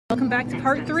Welcome back to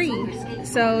part 3.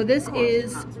 So this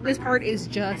part is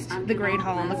just the Great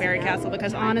Hall and the Fairy Castle,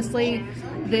 because honestly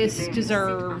this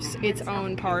deserves its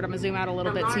own part. I'm gonna zoom out a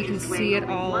little bit so you can see it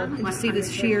all and just see the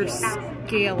sheer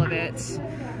scale of it.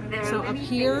 So up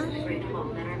here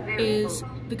is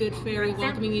the good fairy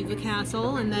welcoming you to the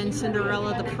castle, and then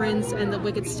Cinderella, the prince, and the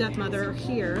wicked stepmother are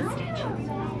here.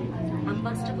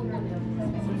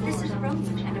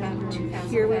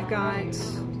 Here we've got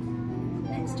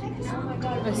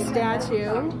a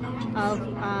statue of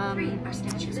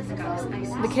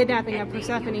the kidnapping of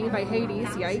Persephone by Hades,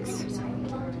 yikes.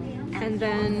 And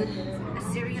then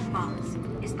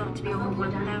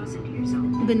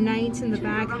the knights in the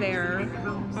back there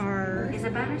are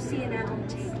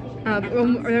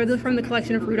they're from the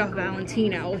collection of Rudolph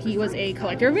Valentino. He was a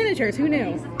collector of miniatures, who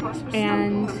knew?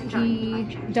 And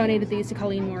he donated these to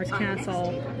Colleen Moore's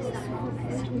castle.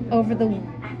 Over the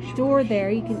door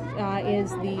there you can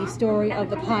is the story of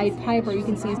the Pied Piper. You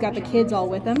can see he's got the kids all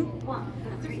with him.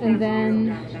 And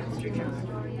then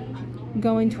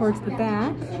going towards the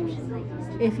back,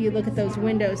 if you look at those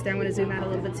windows there, I'm going to zoom out a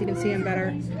little bit so you can see them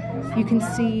better. You can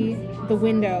see the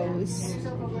windows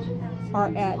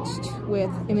are etched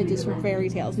with images from fairy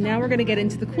tales. Now we're going to get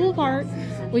into the cool part,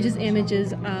 which is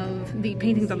images of the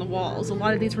paintings on the walls. A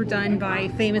lot of these were done by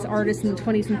famous artists in the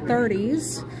 20s and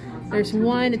 30s. There's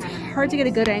one, it's hard to get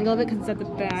a good angle of it because it's at the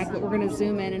back, but we're going to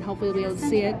zoom in and hopefully you'll be able to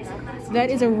see it. That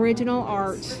is original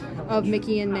art of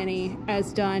Mickey and Minnie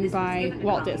as done by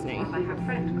Walt Disney.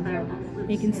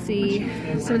 You can see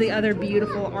some of the other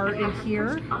beautiful art in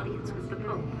here.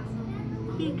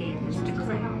 He gave this to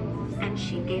Claire, and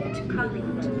she gave it to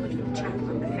Colleen to put in the chapel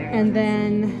of the fairy. And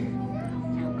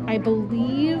then I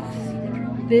believe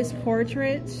this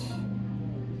portrait,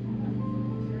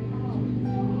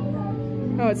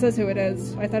 oh, it says who it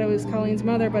is. I thought it was Colleen's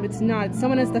mother, but it's not. It's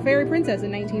someone as the fairy princess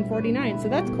in 1949, so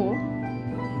that's cool.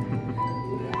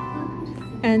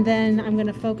 And then I'm going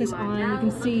to focus on, you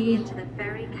can see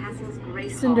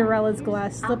Cinderella's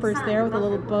glass slippers there with the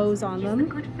little bows on them.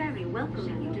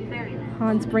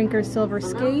 Hans Brinker's silver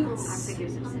skates.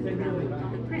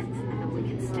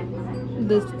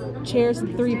 The chairs of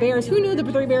the three bears. Who knew the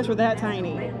three bears were that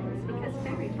tiny?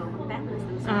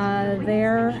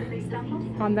 There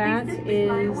on that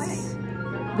is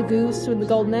the goose with the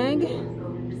golden egg.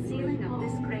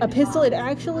 A pistol, it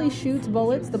actually shoots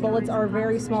bullets. The bullets are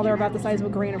very small. They're about the size of a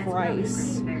grain of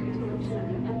rice.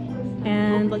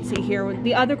 And let's see here.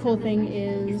 The other cool thing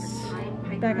is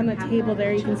back on the table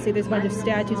there, you can see there's a bunch of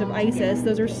statues of Isis.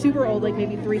 Those are super old, like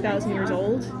maybe 3,000 years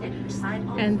old.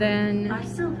 And then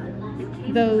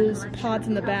those pots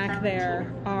in the back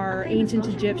there are ancient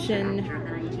Egyptian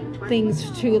things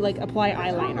to like apply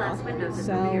eyeliner.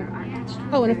 So,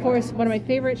 oh, and of course, one of my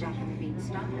favorite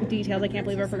details, I can't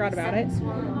believe I forgot about it,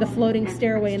 the floating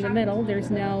stairway in the middle. There's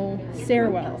no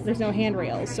stairwell, there's no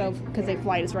handrails, so because they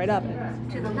fly us right up.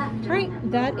 Alright,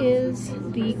 that is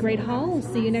the Great Hall. We'll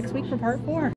see you next week for part 4.